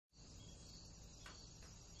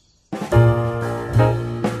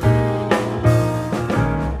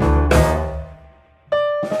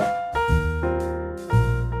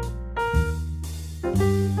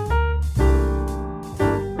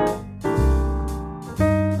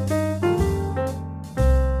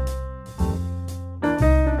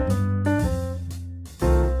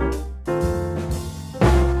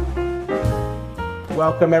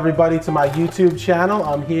Welcome everybody to my YouTube channel.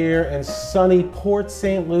 I'm here in sunny Port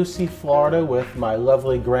St. Lucie, Florida with my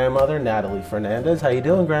lovely grandmother, Natalie Fernandes. How you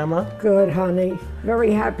doing, Grandma? Good, honey.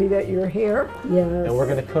 Very happy that you're here. Yes. And we're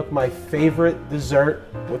gonna cook my favorite dessert.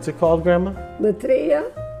 What's it called, Grandma?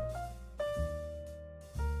 Aletria.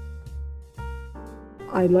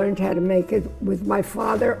 I learned how to make it with my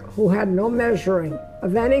father, who had no measuring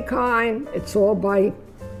of any kind. It's all by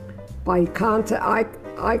contact,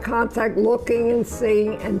 eye contact, looking and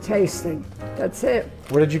seeing and tasting. That's it.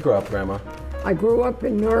 Where did you grow up, Grandma? I grew up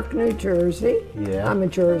in Newark, New Jersey. Yeah. I'm a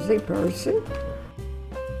Jersey person.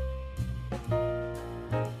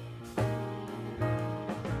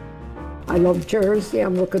 I love Jersey.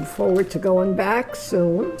 I'm looking forward to going back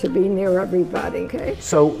soon to be near everybody, okay?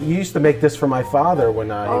 So you used to make this for my father when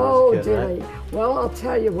he was a kid, did right? I? Well, I'll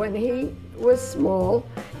tell you, when he was small,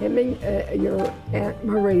 him and your Aunt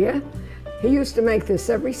Maria, he used to make this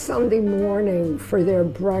every Sunday morning for their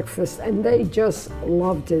breakfast, and they just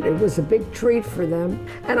loved it. It was a big treat for them,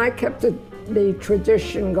 and I kept the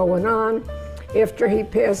tradition going on after he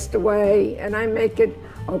passed away, and I make it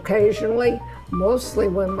occasionally, mostly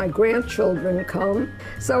when my grandchildren come.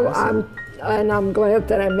 So I'm glad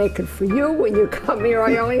that I make it for you when you come here.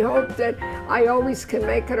 I only hope that I always can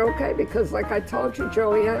make it okay, because like I told you,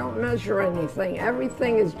 Joey, I don't measure anything.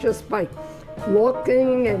 Everything is just by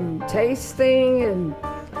looking and tasting and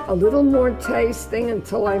a little more tasting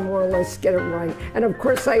until I more or less get it right. And of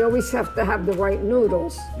course, I always have to have the right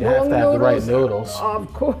noodles. You have to have the right noodles.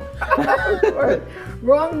 Of course. Of course.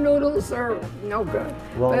 Wrong noodles are no good.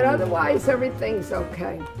 But otherwise, everything's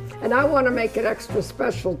okay. And I want to make it extra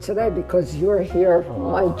special today because you're here,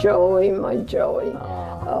 my Joey, my Joey.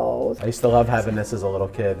 Oh. I used to love having this as a little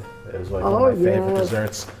kid. It was like one of my favorite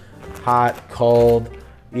desserts. Hot, cold,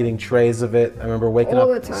 eating trays of it. I remember waking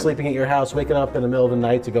up, sleeping at your house, waking up in the middle of the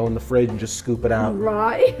night to go in the fridge and just scoop it out.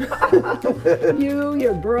 Right. You,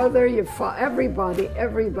 your brother, your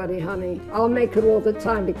everybody, honey. I'll make it all the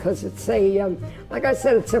time because it's a, like I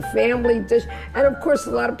said, it's a family dish. And of course,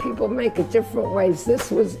 a lot of people make it different ways. This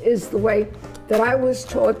is the way that I was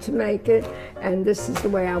taught to make it, and this is the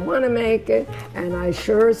way I want to make it, and I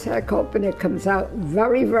sure as heck hoping it comes out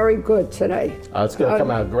very, very good today. Oh, it's going to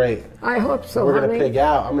come out great. I hope so, We're honey. going to pig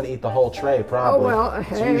out. I'm going to eat the whole tray, probably. Oh, well, That's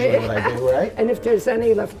hey. usually what I do, right? And if there's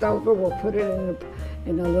any left over, we'll put it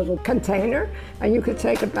in a little container, and you could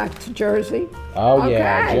take it back to Jersey. Oh,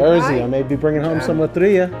 yeah, Jersey. Right? I may be bringing home some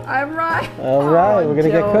Latria. All right. All right, we're going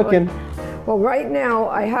to get cooking. Well, right now,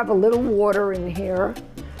 I have a little water in here.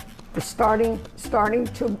 It's starting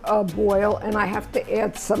to boil, and I have to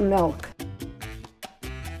add some milk.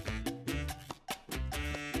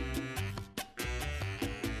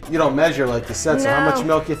 You don't measure like the set, so how much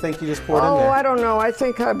milk you think you just poured in there? Oh, I don't know. I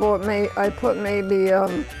think I put maybe a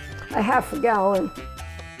half a gallon.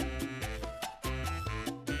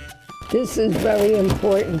 This is very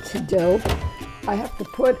important to do. I have to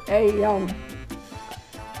put a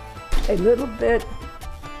little bit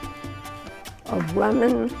of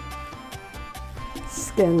lemon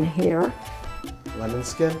skin here. Lemon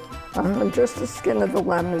skin? Just the skin of the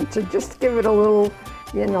lemon to just give it a little,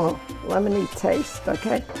 you know, lemony taste,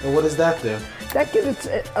 okay? And what does that do? That gives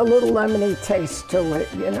it a little lemony taste to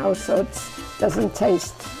it, you know, so it doesn't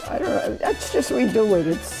taste, I don't know, that's just we do it.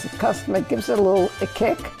 It's custom, it gives it a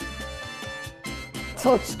kick.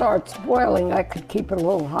 Until it starts boiling, I could keep it a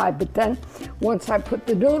little high, but then once I put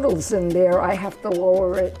the noodles in there, I have to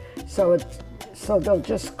lower it so they'll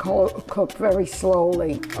just cook very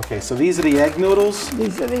slowly. Okay, so these are the egg noodles?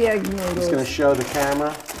 These are the egg noodles. I'm just going to show the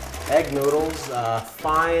camera. Egg noodles,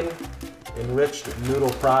 fine, enriched noodle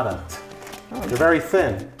product. They're very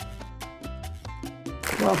thin.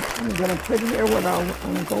 Well, I'm going to put here what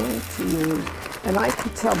I'm going to use. And I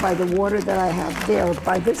can tell by the water that I have there,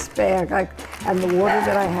 by this bag, and the water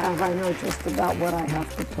that I have, I know just about what I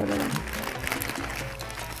have to put in.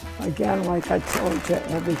 Again, like I told you,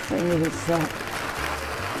 everything is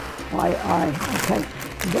by eye. Okay.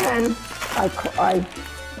 Then I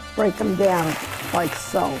break them down like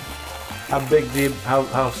so. How big do you?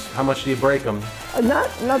 How much do you break them? Not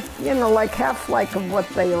you know, like half like of what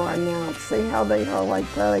they are now. See how they are like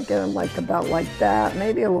that? I get them like about like that,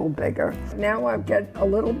 maybe a little bigger. Now I get a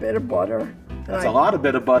little bit of butter. That's a lot of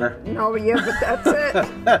bit of butter. No, yeah, but that's it.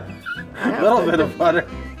 A little bit of butter.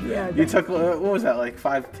 Yeah. You took, what was that, like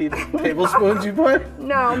 5 tablespoons you put?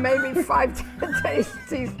 No, maybe 5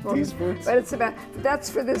 teaspoons. But it's that's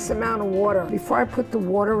for this amount of water. Before I put the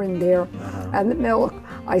water in there and the milk,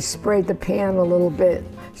 I sprayed the pan a little bit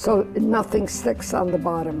so nothing sticks on the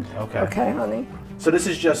bottom. Okay. Okay, honey? So this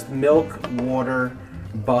is just milk, water,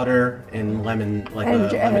 butter, and lemon, like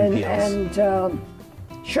lemon peels. And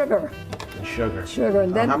Sugar. And sugar. Sugar,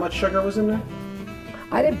 and then... how much sugar was in there?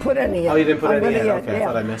 I didn't put any in. Oh, you didn't put any in? Okay, yeah. I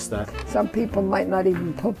thought I missed that. Some people might not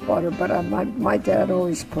even put butter, but my dad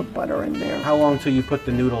always put butter in there. How long till you put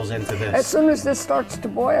the noodles into this? As soon as this starts to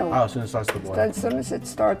boil. Oh, as soon as it starts to boil. As soon as it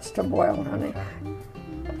starts to boil, honey.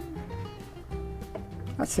 Okay.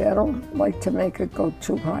 I say I don't like to make it go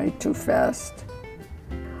too high, too fast.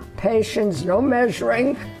 Patience, no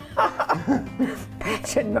measuring.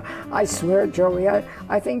 Patience, I swear, Joey,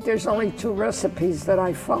 I think there's only 2 recipes that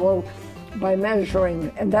I follow by measuring,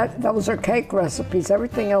 and those are cake recipes.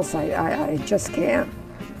 Everything else I just can't.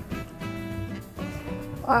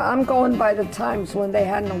 I'm going by the times when they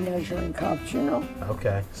had no measuring cups, you know?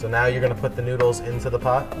 Okay, so now you're gonna put the noodles into the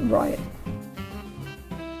pot? Right.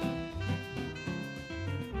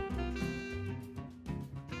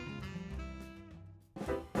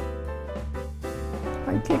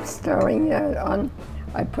 I keep stirring it on.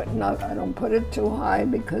 I don't put it too high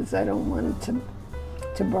because I don't want it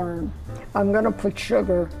to burn. I'm gonna put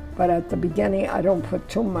sugar, but at the beginning I don't put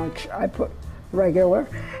too much. I put regular,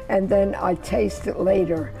 and then I taste it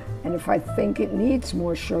later. And if I think it needs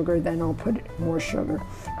more sugar, then I'll put more sugar.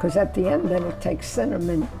 Because at the end, then it takes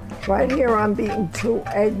cinnamon. Right here, I'm beating 2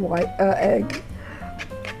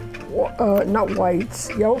 not whites,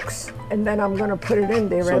 yolks, and then I'm gonna put it in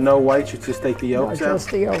there. So no whites, you just take the yolks out?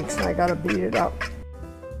 Just the yolks, and I gotta beat it up.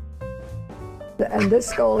 And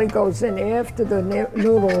this only goes in after the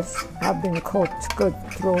noodles have been cooked good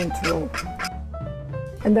through and through.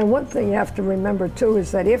 And then one thing you have to remember too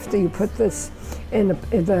is that after you put this in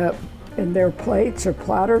their plates or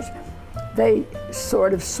platters, they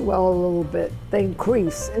sort of swell a little bit. They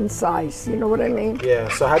increase in size. You know what I mean? Yeah.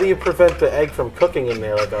 So how do you prevent the egg from cooking in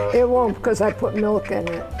there like a? It won't, because I put milk in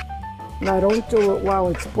it. And I don't do it while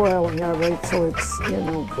it's boiling. I wait till it's, you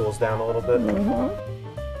know, cools down a little bit. Mm-hmm.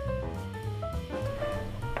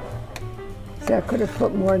 See, I could have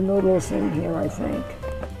put more noodles in here, I think.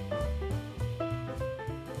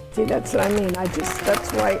 See, that's what I mean.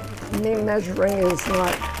 That's why me measuring is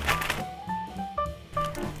not.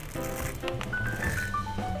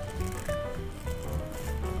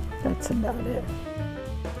 That's about it.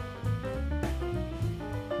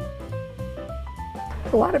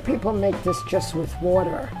 A lot of people make this just with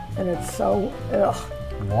water, and it's so, ugh.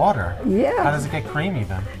 Water? Yeah. How does it get creamy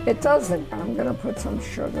then? It doesn't. I'm gonna put some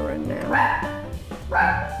sugar in there.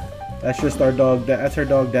 That's just our dog. That's our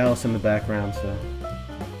dog Dallas in the background. So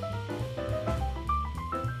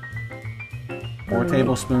 4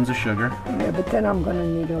 tablespoons of sugar. Yeah, but then I'm gonna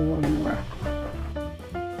need a little more.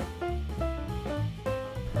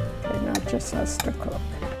 Okay, now it just has to cook.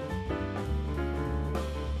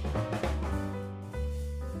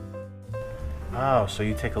 Oh, so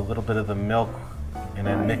you take a little bit of the milk and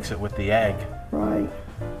then mix it with the egg. Right.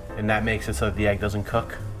 And that makes it so the egg doesn't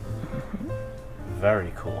cook?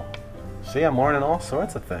 Very cool. See, I'm learning all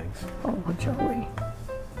sorts of things. Oh, Joey.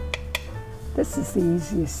 This is the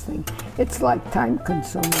easiest thing. It's like time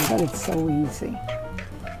consuming, but it's so easy.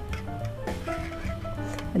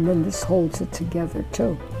 And then this holds it together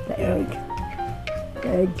too, the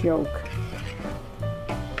egg yolk.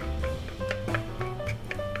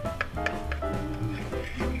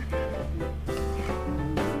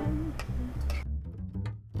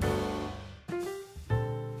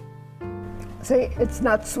 See, it's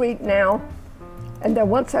not sweet now. And then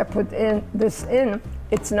once I put this in,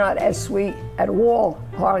 it's not as sweet at all.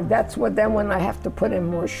 That's what then when I have to put in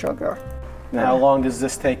more sugar. Now, how long does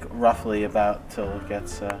this take roughly about till it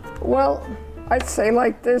gets? Well, I'd say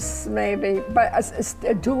like this maybe, but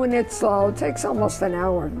doing it slow, it takes almost an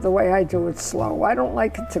hour, the way I do it slow. I don't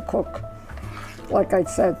like it to cook, like I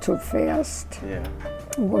said, too fast. Yeah.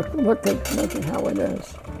 Look at how it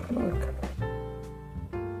is. Look.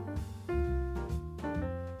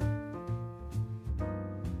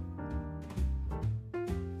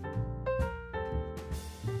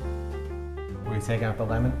 Were you taking out the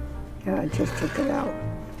lemon? Yeah, I just took it out.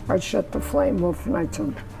 I shut the flame off and I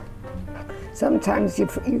took. Sometimes you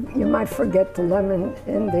might forget the lemon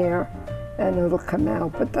in there and it'll come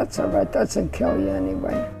out, but that's all right. Doesn't kill you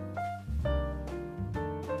anyway.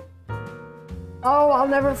 Oh, I'll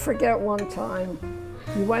never forget one time.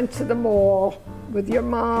 You went to the mall with your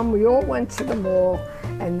mom. We all went to the mall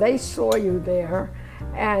and they saw you there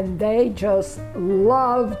and they just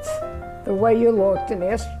loved the way you looked and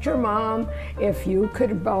asked your mom if you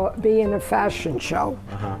could be in a fashion show.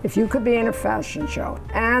 If you could be in a fashion show.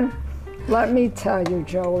 And let me tell you,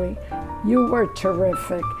 Joey, you were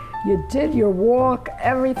terrific. You did your walk,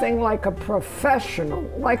 everything like a professional,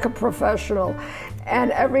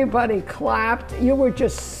 And everybody clapped. You were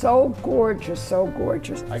just so gorgeous, so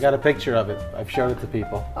gorgeous. I got a picture of it. I've showed it to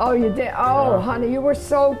people. Oh, you did? Oh, yeah. Honey, you were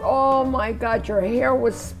so, oh my God, your hair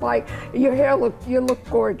was spiked. You look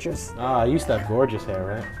gorgeous. Oh, I used to have gorgeous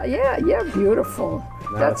hair, right? Yeah, beautiful.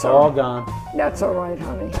 Now it's all gone. That's all right,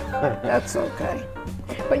 honey. That's okay.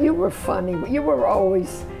 But you were funny. You were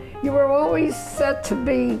always set to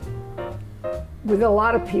be with a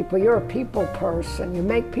lot of people. You're a people person. You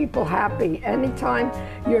make people happy. Anytime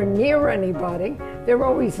you're near anybody, they're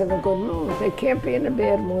always in a good mood. They can't be in a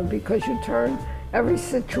bad mood because you turn every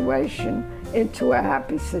situation into a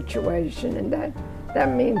happy situation. And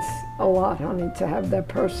that means a lot, honey, to have that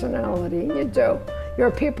personality. You do. You're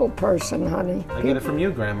a people person, honey. I get it from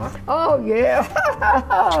you, Grandma. Oh, yeah.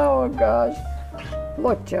 Oh, gosh.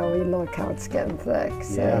 Look, Joey, look how it's getting thick.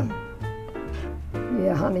 See? Yeah.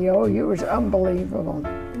 Yeah, honey, oh, you were unbelievable.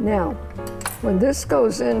 Now, when this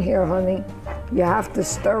goes in here, honey, you have to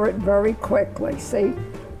stir it very quickly, see?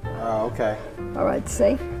 Oh, okay. All right,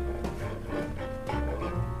 see?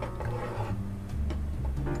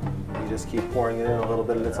 You just keep pouring it in a little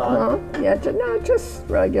bit at a time? Yeah, just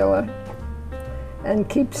regular. And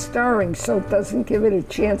keep stirring so it doesn't give it a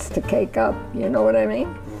chance to cake up, you know what I mean?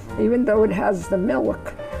 Mm-hmm. Even though it has the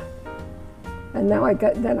milk. And now I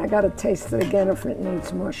got to taste it again if it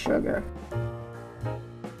needs more sugar.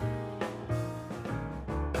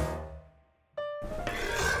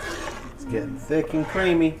 It's getting thick and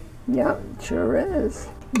creamy. Yeah, it sure is.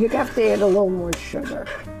 You have to add a little more sugar,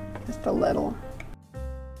 just a little.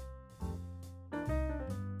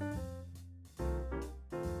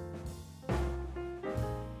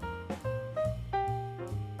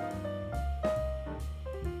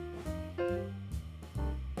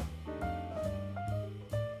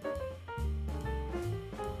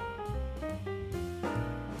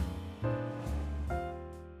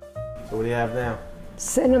 So what do you have now?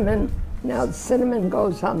 Cinnamon. Now the cinnamon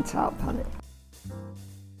goes on top, honey.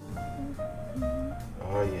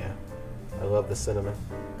 Oh yeah, I love the cinnamon.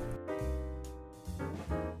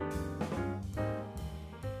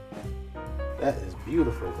 That is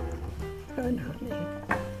beautiful, Grandma. Good, honey.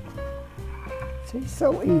 See,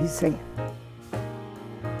 so easy.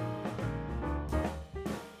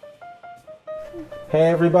 Hey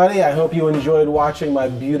everybody, I hope you enjoyed watching my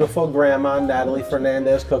beautiful grandma, Natalie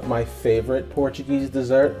Fernandes, cook my favorite Portuguese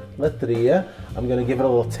dessert, Aletria. I'm gonna give it a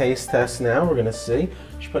little taste test now. We're gonna see.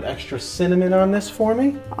 She put extra cinnamon on this for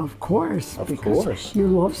me. Of course. Of course. You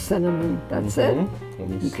love cinnamon, that's it. Let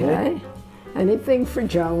me see. Okay. Anything for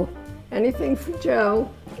Joe. Anything for Joe.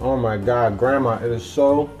 Oh my God, Grandma, it is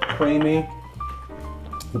so creamy,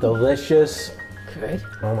 delicious. Good.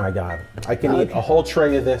 Oh my God, I can eat a whole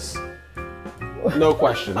tray of this. No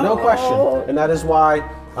question, no question. And that is why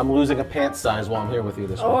I'm losing a pant size while I'm here with you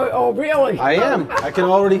this week. Oh, really? I am. I can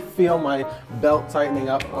already feel my belt tightening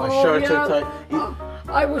up, my shirts are tight.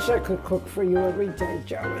 I wish I could cook for you every day,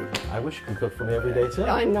 Joey. I wish you could cook for me every day too.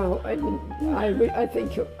 I know. I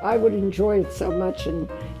think I would enjoy it so much, and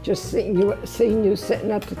just seeing you sitting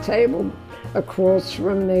at the table across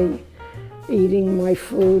from me, eating my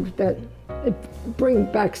food, that it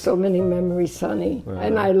brings back so many memories, honey.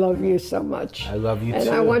 And I love you so much. I love you too. And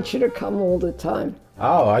I want you to come all the time.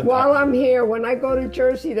 Oh, while I'm here, when I go to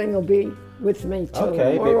Jersey, then you'll be with me too,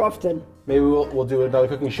 more often. Maybe we'll do another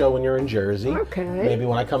cooking show when you're in Jersey. Okay. Maybe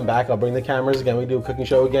when I come back, I'll bring the cameras again. We do a cooking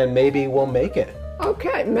show again. Maybe we'll make it.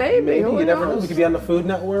 Okay, maybe. You never know. We could be on the Food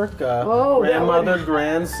Network. Grandmother,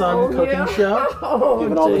 grandson cooking show.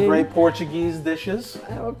 Giving all the great Portuguese dishes.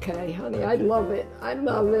 Okay, honey. I love it. I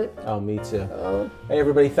love it. Oh, me too. Hey,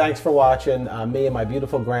 everybody. Thanks for watching. Me and my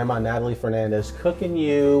beautiful grandma, Natalie Fernandes, cooking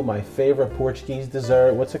you my favorite Portuguese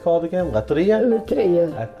dessert. What's it called again? Aletria?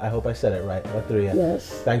 Aletria. I hope I said it right. Aletria.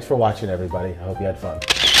 Yes. Thanks for watching, everybody. I hope you had fun.